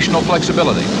operational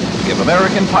flexibility give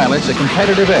American pilots a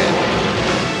competitive edge.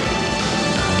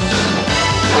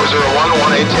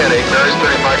 401-1810, 8 Mary's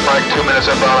 35 Mike, 2 minutes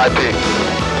inbound IP.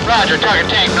 Roger, target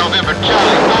tank, November,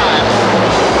 Charlie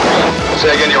 5.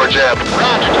 Say again, you were jabbed.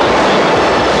 Roger, target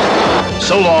tank.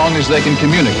 So long as they can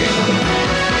communicate.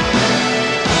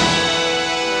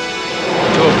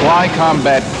 To apply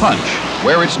combat punch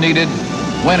where it's needed,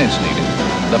 when it's needed,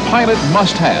 the pilot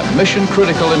must have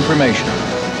mission-critical information.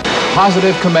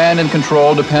 Positive command and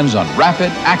control depends on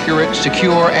rapid, accurate,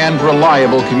 secure, and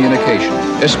reliable communication,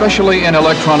 especially in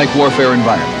electronic warfare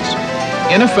environments.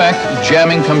 In effect,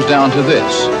 jamming comes down to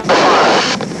this.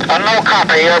 No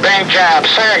copy, you're being jabbed.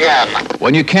 Say again.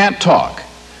 When you can't talk,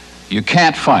 you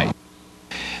can't fight.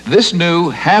 This new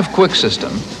Have-Quick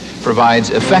system provides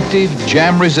effective,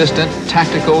 jam-resistant,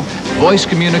 tactical voice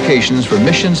communications for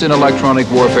missions in electronic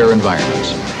warfare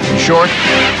environments. In short,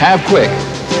 have quick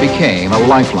became a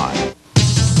lifeline.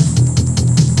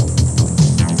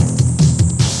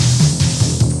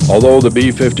 Although the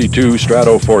B-52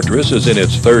 Stratofortress is in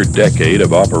its third decade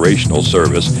of operational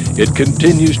service, it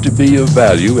continues to be of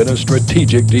value in a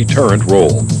strategic deterrent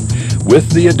role.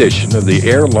 With the addition of the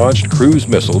air-launched cruise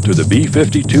missile to the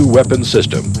B-52 weapon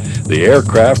system, the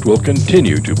aircraft will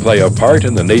continue to play a part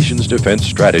in the nation's defense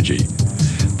strategy.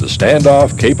 The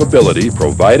standoff capability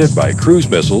provided by cruise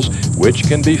missiles, which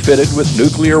can be fitted with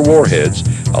nuclear warheads,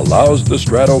 allows the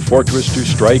Stratofortress to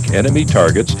strike enemy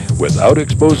targets without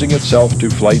exposing itself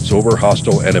to flights over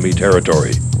hostile enemy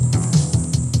territory.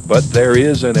 But there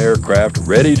is an aircraft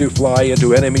ready to fly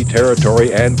into enemy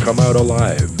territory and come out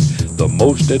alive. The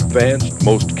most advanced,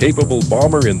 most capable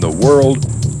bomber in the world,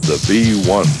 the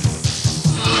B-1.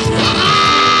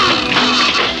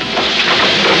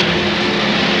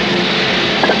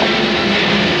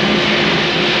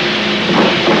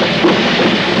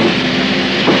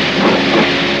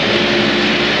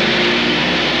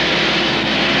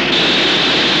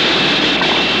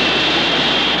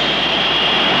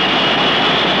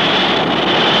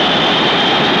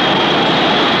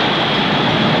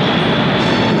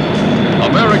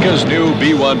 America's new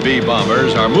B-1B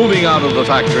bombers are moving out of the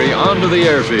factory onto the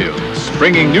airfields,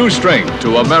 bringing new strength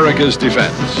to America's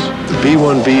defense. The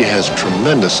B-1B has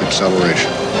tremendous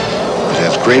acceleration. It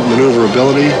has great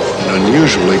maneuverability and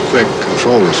unusually quick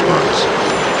control response.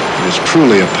 It is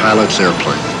truly a pilot's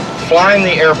airplane. Flying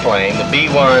the airplane, the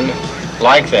B-1,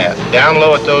 like that, down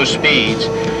low at those speeds,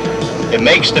 it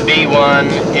makes the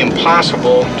B-1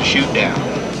 impossible to shoot down.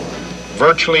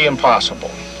 Virtually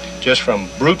impossible. Just from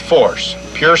brute force,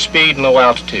 pure speed and low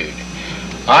altitude.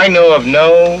 I know of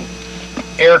no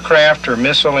aircraft or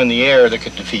missile in the air that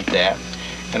could defeat that,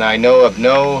 and I know of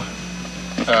no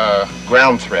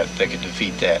ground threat that could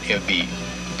defeat that. It would be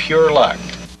pure luck.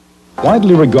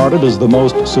 Widely regarded as the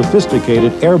most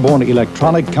sophisticated airborne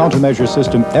electronic countermeasure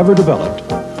system ever developed,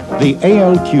 the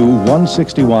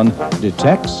ALQ-161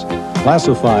 detects,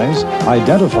 classifies,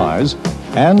 identifies,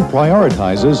 and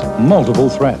prioritizes multiple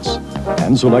threats,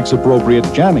 and selects appropriate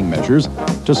jamming measures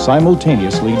to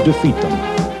simultaneously defeat them.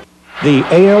 The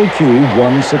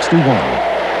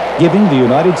ALQ-161, giving the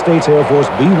United States Air Force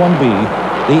B-1B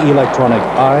the electronic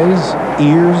eyes,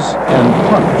 ears, and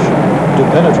punch to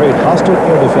penetrate hostile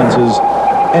air defenses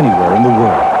anywhere in the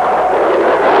world.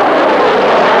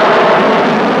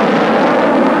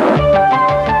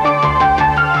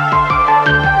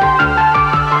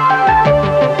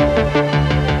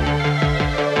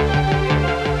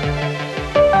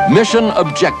 Mission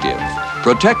objective: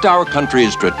 protect our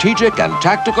country's strategic and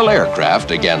tactical aircraft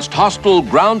against hostile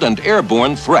ground and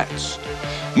airborne threats.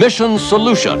 Mission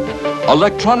solution: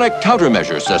 electronic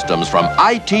countermeasure systems from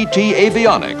ITT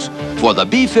Avionics for the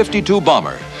B-52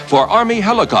 bomber, for Army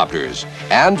helicopters,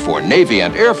 and for Navy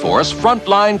and Air Force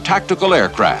frontline tactical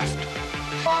aircraft.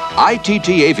 ITT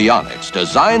Avionics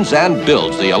designs and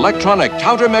builds the electronic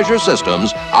countermeasure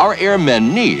systems our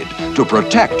airmen need to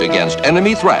protect against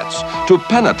enemy threats, to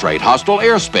penetrate hostile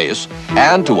airspace,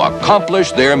 and to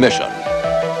accomplish their mission.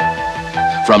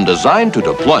 From design to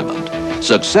deployment,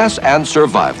 success and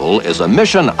survival is a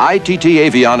mission ITT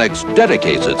Avionics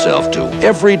dedicates itself to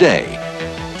every day.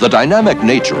 The dynamic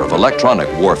nature of electronic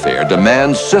warfare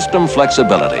demands system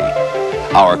flexibility.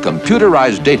 Our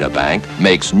computerized data bank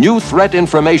makes new threat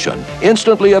information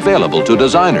instantly available to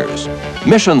designers.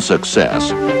 Mission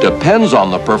success depends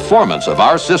on the performance of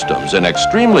our systems in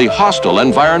extremely hostile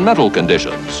environmental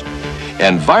conditions.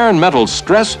 Environmental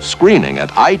stress screening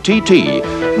at ITT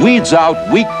weeds out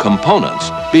weak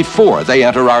components before they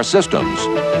enter our systems.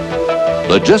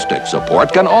 Logistics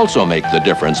support can also make the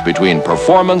difference between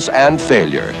performance and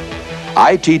failure.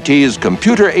 ITT's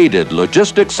computer-aided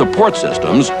logistics support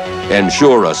systems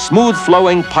ensure a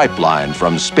smooth-flowing pipeline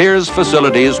from spares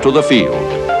facilities to the field.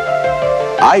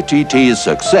 ITT's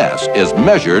success is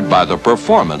measured by the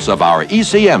performance of our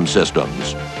ECM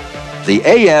systems. The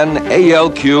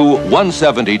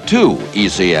AN/ALQ-172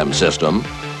 ECM system,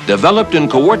 developed in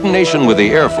coordination with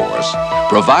the Air Force,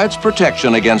 provides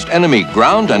protection against enemy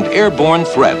ground and airborne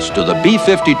threats to the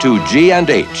B-52G and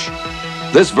H.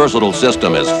 This versatile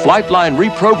system is flightline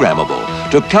reprogrammable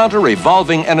to counter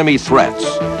evolving enemy threats.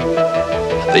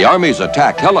 The Army's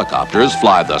attack helicopters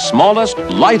fly the smallest,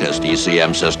 lightest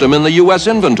ECM system in the U.S.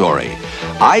 inventory,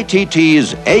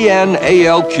 ITT's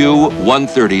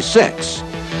AN/ALQ-136.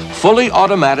 Fully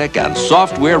automatic and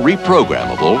software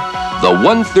reprogrammable, the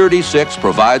 136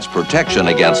 provides protection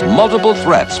against multiple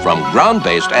threats from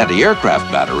ground-based anti-aircraft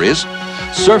batteries,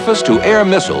 surface-to-air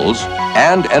missiles,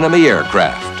 and enemy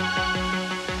aircraft.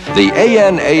 The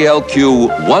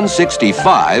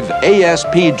ANALQ-165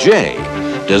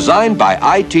 ASPJ, designed by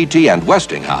ITT and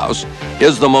Westinghouse,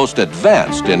 is the most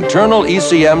advanced internal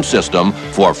ECM system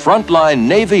for frontline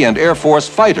Navy and Air Force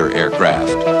fighter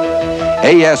aircraft.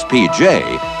 ASPJ,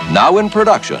 now in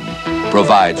production,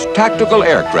 provides tactical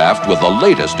aircraft with the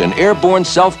latest in airborne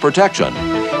self-protection,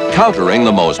 countering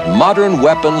the most modern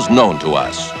weapons known to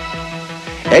us.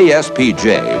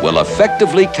 ASPJ will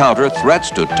effectively counter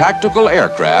threats to tactical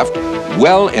aircraft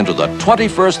well into the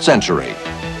 21st century.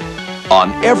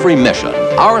 On every mission,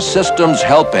 our systems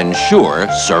help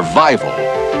ensure survival,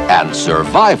 and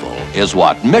survival is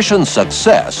what mission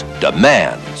success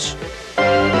demands.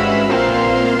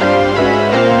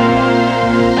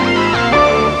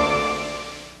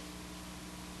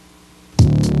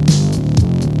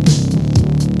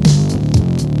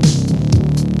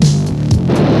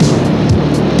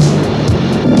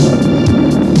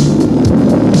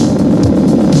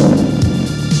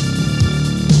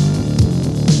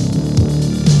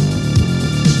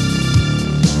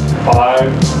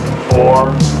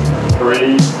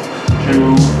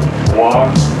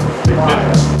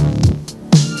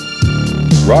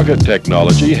 Rocket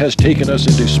technology has taken us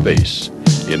into space.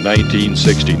 In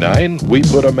 1969, we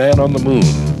put a man on the moon.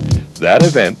 That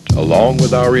event, along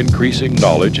with our increasing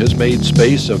knowledge, has made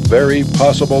space a very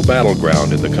possible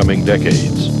battleground in the coming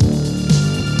decades.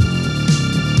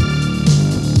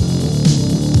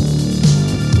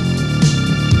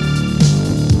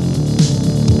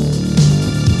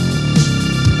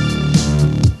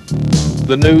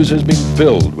 The news has been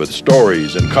filled with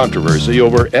stories and controversy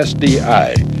over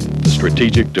SDI, the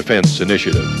Strategic Defense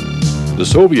Initiative. The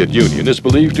Soviet Union is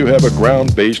believed to have a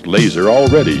ground-based laser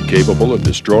already capable of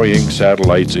destroying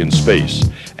satellites in space,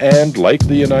 and, like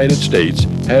the United States,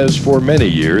 has for many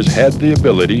years had the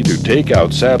ability to take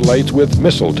out satellites with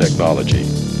missile technology.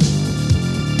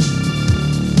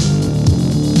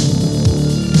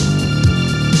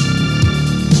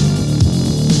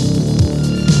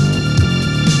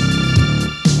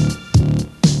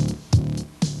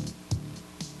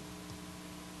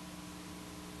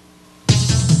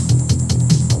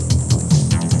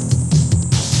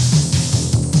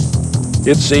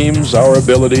 It seems our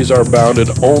abilities are bounded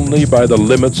only by the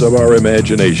limits of our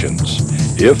imaginations.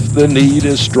 If the need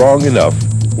is strong enough,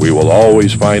 we will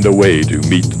always find a way to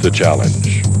meet the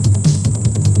challenge.